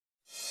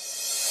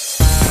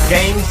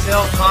Games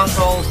sell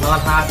consoles,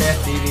 not high-def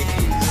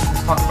DVDs.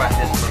 Let's talk about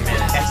this for a minute.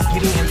 That's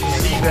getting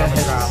information. Cheetah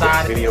has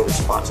decided. Video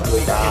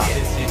responsibly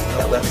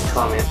that left a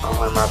comment on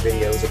one of my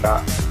videos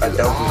about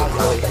Adobe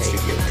Acrylic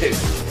Studio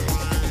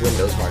 2.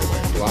 Windows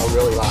hardware. Do I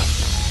really lie?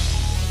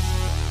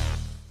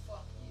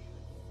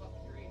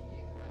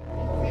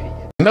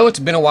 I know it's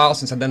been a while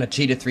since I've done a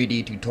Cheetah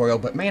 3D tutorial,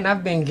 but man,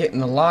 I've been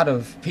getting a lot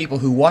of people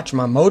who watch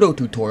my Modo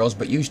tutorials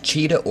but use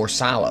Cheetah or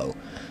Silo.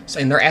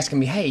 And they're asking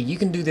me, hey, you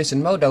can do this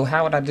in Modo,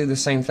 how would I do the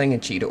same thing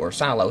in Cheetah or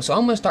Silo? So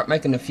I'm going to start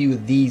making a few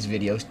of these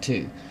videos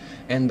too.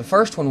 And the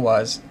first one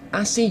was,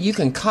 I see you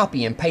can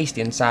copy and paste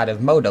inside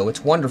of Modo.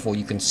 It's wonderful.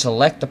 You can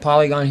select a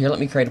polygon. Here, let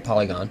me create a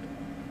polygon.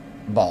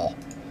 Ball.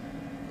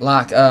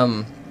 Like,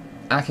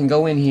 I can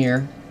go in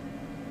here,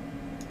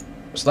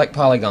 select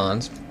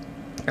polygons,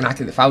 and I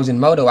could, if I was in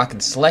Modo, I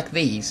could select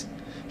these,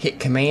 hit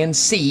Command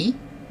C,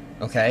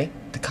 okay,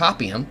 to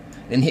copy them,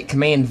 then hit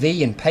Command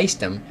V and paste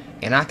them,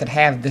 and I could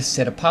have this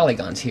set of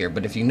polygons here.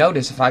 But if you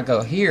notice, if I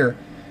go here,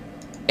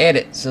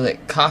 edit,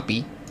 select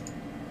copy,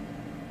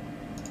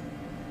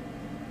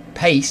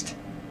 paste,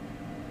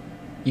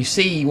 you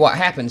see what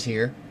happens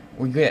here.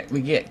 We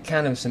get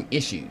kind of some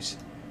issues.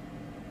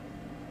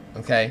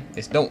 Okay,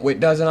 it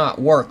does not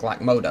work like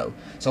Modo.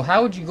 So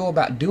how would you go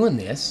about doing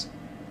this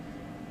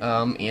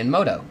in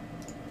Modo?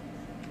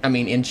 I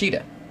mean in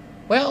Cheetah?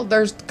 Well,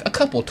 there's a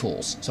couple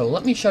tools. So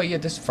let me show you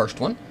this first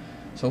one.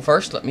 So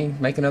first, let me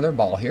make another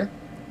ball here.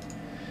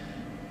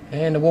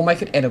 And we'll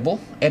make it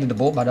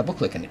editable by double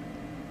clicking it.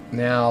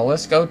 Now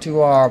let's go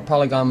to our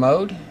polygon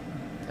mode.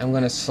 I'm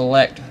going to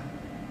select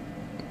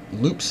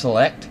loop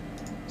select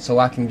so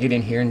I can get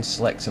in here and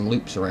select some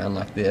loops around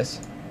like this.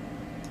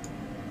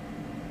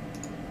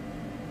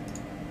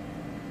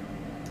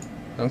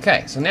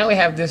 Okay, so now we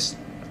have this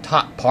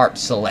top part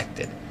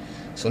selected.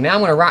 So now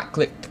I'm going to right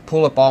click to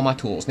pull up all my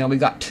tools. Now we've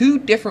got two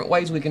different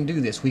ways we can do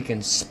this. We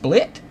can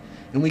split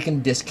and we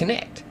can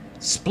disconnect.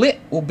 Split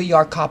will be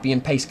our copy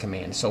and paste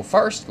command. So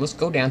first, let's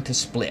go down to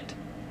split.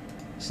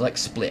 Select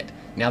split.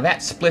 Now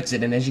that splits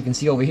it, and as you can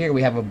see over here,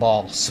 we have a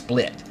ball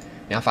split.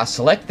 Now if I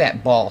select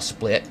that ball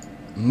split,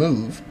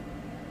 move,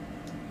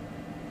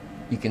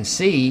 you can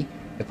see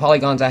the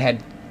polygons I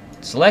had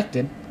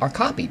selected are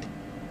copied.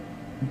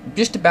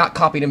 Just about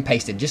copied and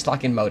pasted, just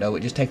like in Modo.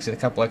 It just takes a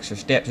couple extra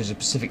steps. There's a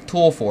specific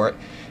tool for it.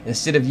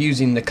 Instead of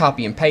using the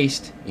copy and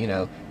paste,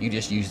 you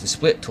just use the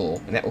split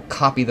tool, and that will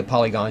copy the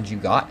polygons you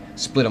got,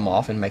 split them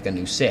off, and make a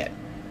new set.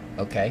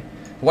 Okay?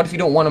 What if you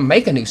don't want to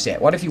make a new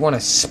set? What if you want to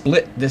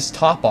split this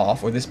top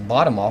off, or this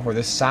bottom off, or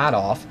this side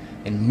off,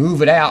 and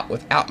move it out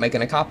without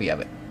making a copy of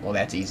it? Well,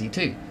 that's easy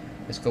too.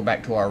 Let's go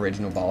back to our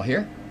original ball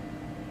here,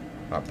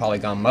 our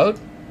polygon mode.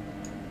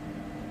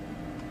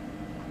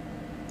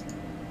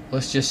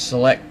 Let's just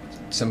select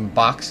some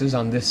boxes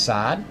on this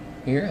side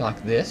here,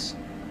 like this.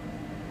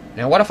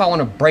 Now what if I want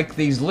to break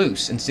these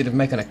loose instead of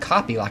making a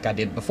copy like I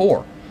did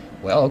before?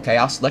 Well, okay,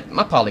 I'll select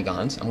my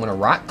polygons. I'm going to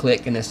right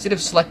click, and instead of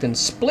selecting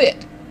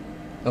split,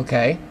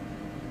 okay,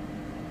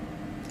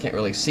 can't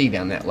really see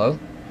down that low.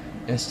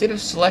 Instead of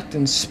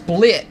selecting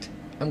split,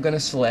 I'm going to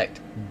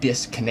select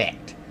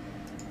disconnect.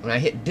 When I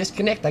hit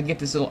disconnect, I get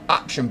this little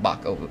option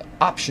box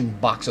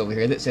over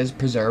here that says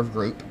preserve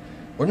group,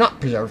 or not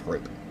preserve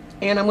group.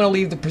 And I'm going to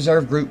leave the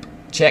preserve group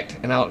checked,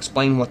 and I'll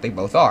explain what they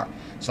both are.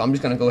 So I'm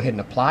just going to go ahead and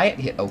apply it,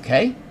 hit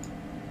OK.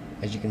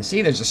 As you can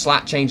see, there's a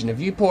slight change in the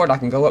viewport. I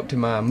can go up to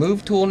my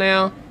move tool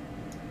now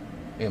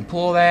and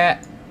pull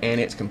that, and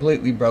it's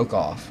completely broke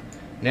off.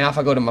 Now if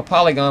I go to my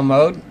polygon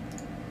mode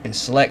and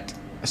select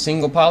a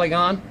single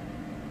polygon,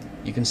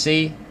 you can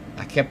see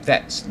I kept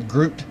that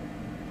grouped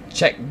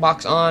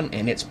checkbox on,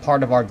 and it's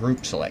part of our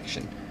group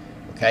selection.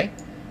 Okay,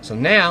 so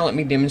now let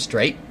me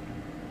demonstrate.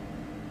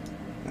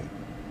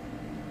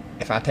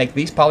 If I take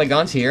these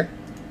polygons here,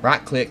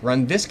 right click,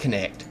 run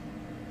disconnect,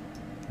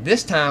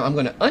 this time I'm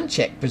going to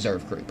uncheck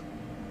preserve group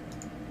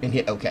and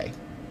hit OK.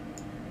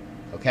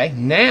 Okay,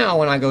 now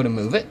when I go to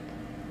move it,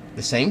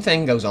 the same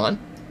thing goes on.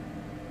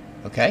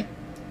 Okay,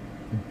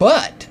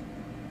 but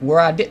where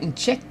I didn't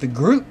check the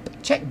group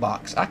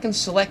checkbox, I can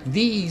select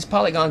these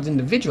polygons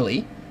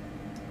individually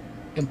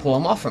and pull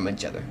them off from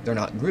each other. They're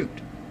not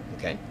grouped.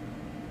 Okay,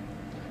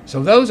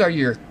 so those are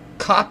your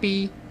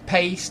copy,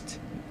 paste,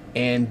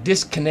 and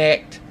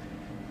disconnect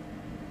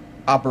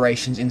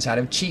operations inside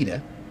of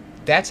Cheetah.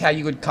 That's how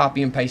you would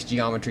copy and paste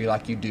geometry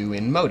like you do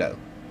in Modo.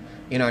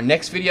 In our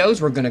next videos,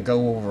 we're going to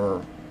go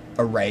over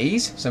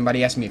arrays.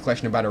 Somebody asked me a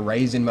question about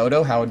arrays in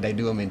Modo. How would they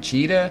do them in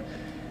Cheetah?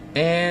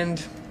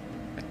 And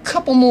a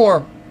couple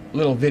more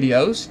little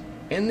videos.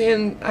 And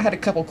then I had a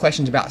couple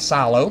questions about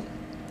Silo.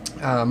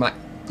 I might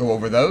go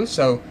over those.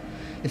 So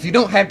if you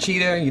don't have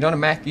Cheetah, you're not a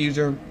Mac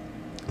user,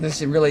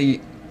 this is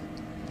really,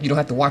 you don't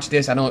have to watch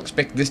this. I don't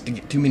expect this to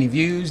get too many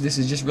views. This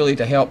is just really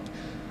to help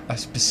a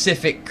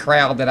specific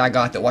crowd that I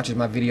got that watches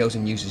my videos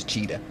and uses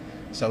Cheetah.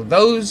 So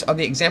those are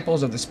the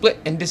examples of the split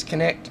and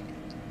disconnect,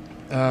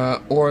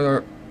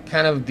 or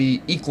kind of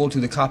the equal to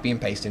the copy and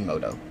paste in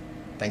Modo.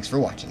 Thanks for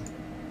watching.